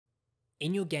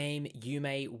In your game, you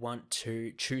may want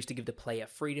to choose to give the player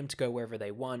freedom to go wherever they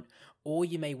want, or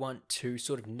you may want to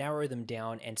sort of narrow them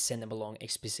down and send them along a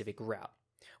specific route.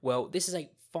 Well, this is a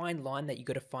fine line that you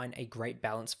got to find a great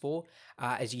balance for,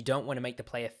 as you don't want to make the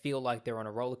player feel like they're on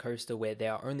a roller coaster where they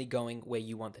are only going where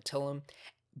you want to tell them,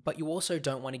 but you also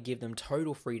don't want to give them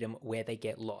total freedom where they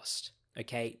get lost.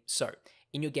 Okay, so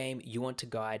in your game, you want to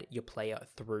guide your player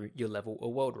through your level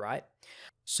or world, right?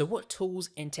 So what tools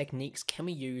and techniques can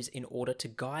we use in order to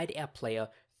guide our player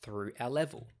through our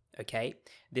level? Okay,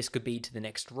 this could be to the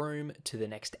next room, to the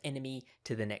next enemy,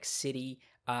 to the next city,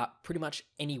 pretty much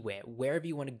anywhere. Wherever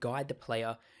you want to guide the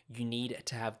player, you need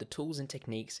to have the tools and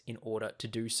techniques in order to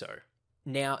do so.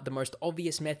 Now, the most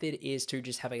obvious method is to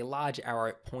just have a large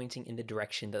arrow pointing in the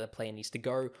direction that the player needs to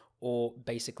go, or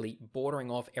basically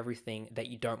bordering off everything that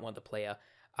you don't want the player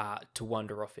to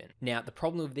wander off in. Now, the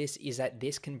problem with this is that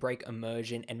this can break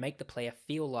immersion and make the player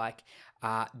feel like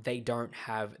they don't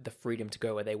have the freedom to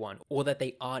go where they want, or that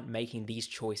they aren't making these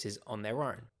choices on their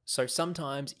own. So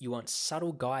sometimes you want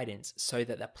subtle guidance so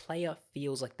that the player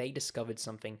feels like they discovered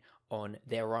something on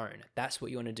their own. That's what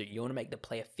you want to do. You want to make the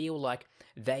player feel like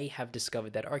they have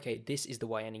discovered that, okay, this is the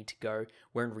way I need to go,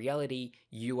 where in reality,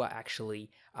 you are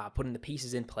actually putting the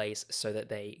pieces in place so that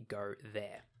they go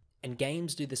there. And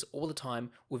games do this all the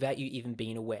time without you even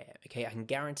being aware, okay? I can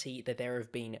guarantee that there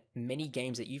have been many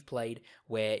games that you've played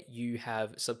where you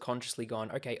have subconsciously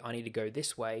gone, okay, I need to go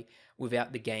this way,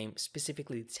 without the game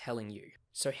specifically telling you.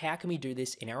 So how can we do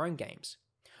this in our own games?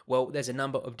 Well, there's a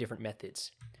number of different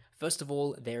methods. First of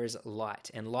all, there is light,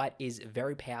 and light is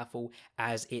very powerful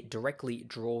as it directly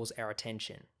draws our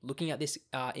attention. Looking at this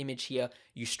image here,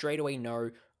 you straight away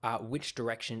know which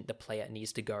direction the player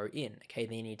needs to go in. Okay,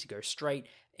 they need to go straight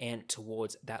and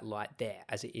towards that light there,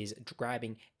 as it is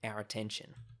grabbing our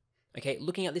attention. Okay,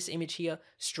 looking at this image here,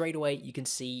 straight away you can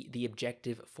see the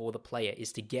objective for the player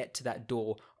is to get to that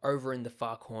door over in the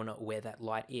far corner where that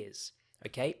light is.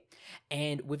 Okay,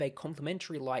 and with a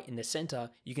complementary light in the center,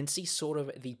 you can see sort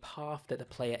of the path that the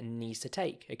player needs to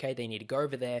take. Okay, they need to go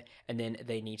over there, and then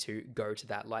they need to go to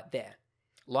that light there.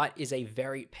 Light is a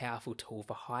very powerful tool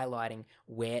for highlighting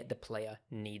where the player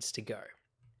needs to go.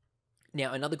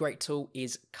 Now, another great tool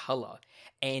is color,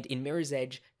 and in Mirror's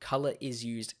Edge, color is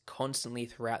used constantly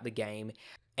throughout the game,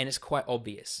 and it's quite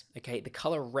obvious, okay? The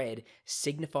color red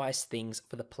signifies things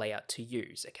for the player to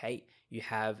use, okay? You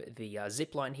have the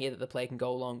zip line here that the player can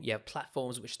go along, you have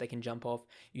platforms which they can jump off,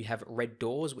 you have red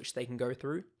doors which they can go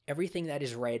through. Everything that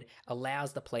is red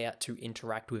allows the player to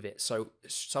interact with it, so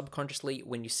subconsciously,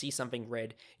 when you see something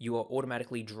red, you are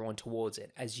automatically drawn towards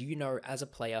it, as you know as a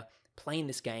player playing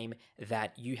this game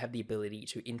that you have the ability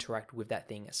to interact with that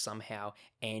thing somehow,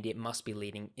 and it must be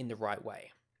leading in the right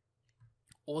way.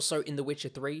 Also, in The Witcher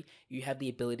 3, you have the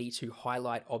ability to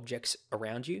highlight objects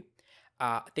around you.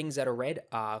 Things that are red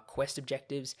are quest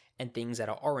objectives, and things that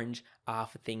are orange are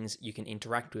for things you can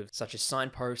interact with, such as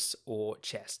signposts or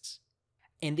chests.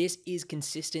 And this is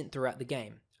consistent throughout the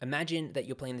game. Imagine that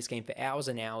you're playing this game for hours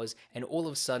and hours, and all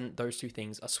of a sudden those two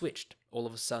things are switched. All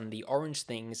of a sudden the orange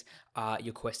things are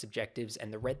your quest objectives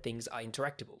and the red things are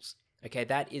interactables. Okay,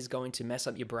 that is going to mess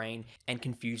up your brain and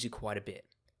confuse you quite a bit.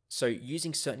 So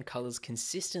using certain colors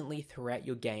consistently throughout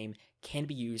your game can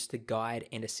be used to guide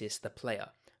and assist the player.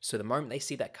 So the moment they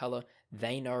see that color,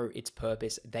 they know its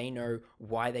purpose, they know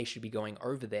why they should be going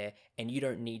over there, and you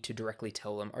don't need to directly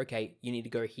tell them, okay, you need to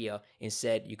go here.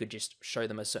 Instead, you could just show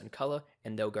them a certain color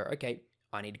and they'll go, okay,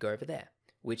 I need to go over there,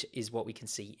 which is what we can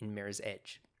see in Mirror's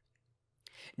Edge.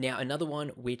 Now, another one,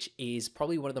 which is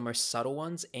probably one of the most subtle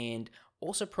ones, and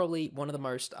also probably one of the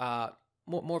most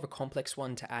more of a complex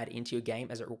one to add into your game,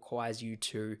 as it requires you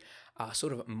to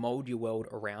sort of mold your world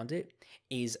around it,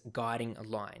 is guiding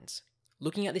lines.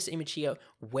 Looking at this image here,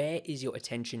 where is your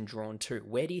attention drawn to?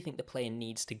 Where do you think the player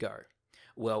needs to go?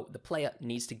 Well, the player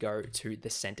needs to go to the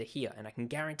center here, and I can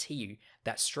guarantee you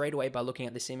that straight away by looking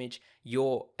at this image,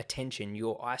 your attention,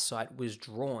 your eyesight was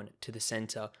drawn to the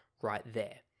center right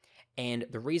there. And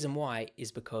the reason why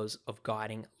is because of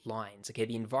guiding lines. Okay,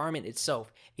 the environment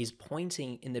itself is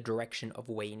pointing in the direction of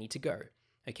where you need to go.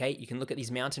 Okay, you can look at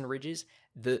these mountain ridges.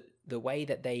 The way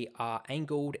that they are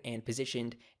angled and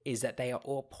positioned is that they are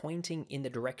all pointing in the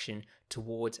direction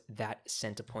towards that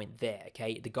center point there.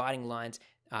 Okay, the guiding lines,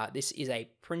 this is a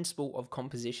principle of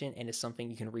composition and is something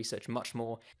you can research much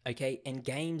more. Okay, and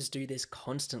games do this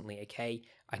constantly. Okay,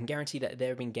 I can guarantee that there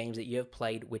have been games that you have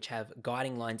played which have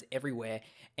guiding lines everywhere,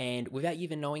 and without you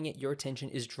even knowing it, your attention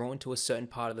is drawn to a certain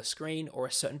part of the screen or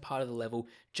a certain part of the level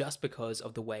just because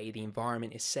of the way the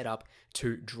environment is set up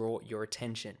to draw your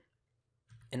attention.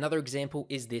 Another example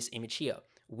is this image here.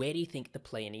 Where do you think the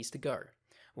player needs to go?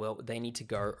 Well, they need to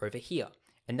go over here.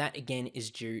 And that again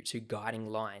is due to guiding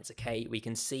lines, okay? We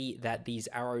can see that these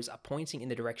arrows are pointing in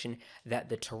the direction that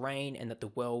the terrain and that the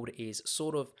world is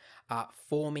sort of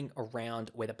forming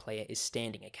around where the player is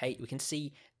standing, okay? We can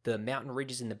see the mountain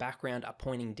ridges in the background are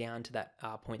pointing down to that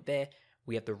point there.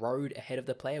 We have the road ahead of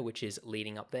the player, which is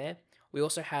leading up there. We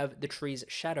also have the tree's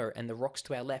shadow and the rocks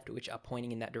to our left, which are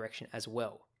pointing in that direction as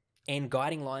well. And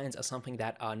guiding lines are something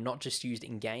that are not just used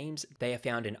in games, they are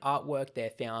found in artwork, they're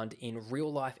found in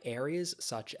real life areas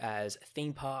such as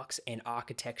theme parks and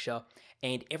architecture,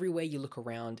 and everywhere you look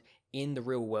around in the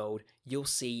real world, you'll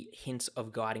see hints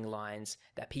of guiding lines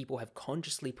that people have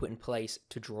consciously put in place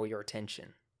to draw your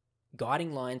attention.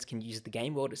 Guiding lines can use the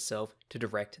game world itself to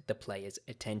direct the player's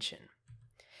attention.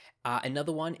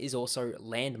 Another one is also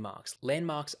landmarks.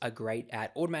 Landmarks are great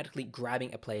at automatically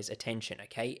grabbing a player's attention,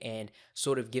 okay, and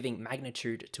sort of giving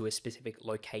magnitude to a specific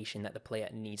location that the player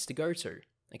needs to go to.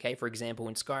 Okay, for example,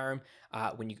 in Skyrim,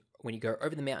 when you go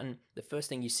over the mountain, the first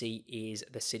thing you see is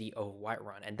the city of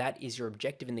Whiterun, and that is your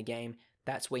objective in the game.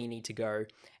 That's where you need to go,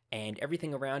 and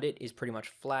everything around it is pretty much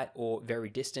flat or very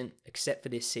distant, except for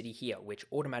this city here, which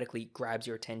automatically grabs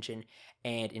your attention,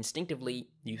 and instinctively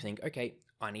you think, okay,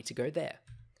 I need to go there.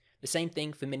 The same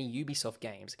thing for many Ubisoft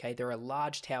games, okay? There are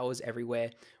large towers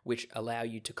everywhere which allow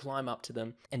you to climb up to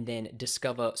them and then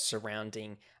discover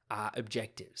surrounding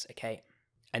objectives, okay?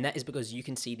 And that is because you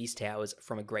can see these towers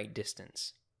from a great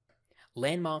distance.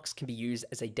 Landmarks can be used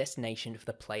as a destination for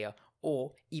the player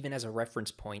or even as a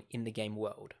reference point in the game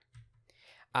world.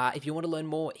 If you want to learn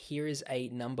more, here is a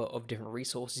number of different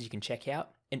resources you can check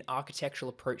out. An Architectural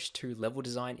Approach to Level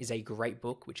Design is a great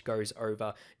book which goes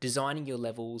over designing your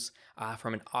levels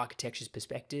from an architecture's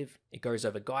perspective. It goes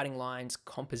over guiding lines,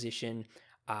 composition,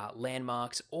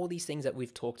 landmarks, all these things that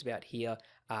we've talked about here.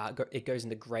 It goes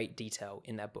into great detail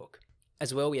in that book.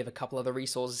 As well, we have a couple other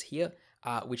resources here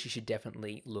which you should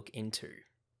definitely look into.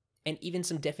 And even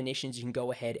some definitions you can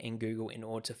go ahead and Google in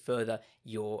order to further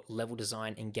your level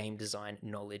design and game design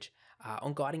knowledge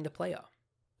on guiding the player.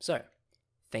 So,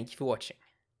 thank you for watching.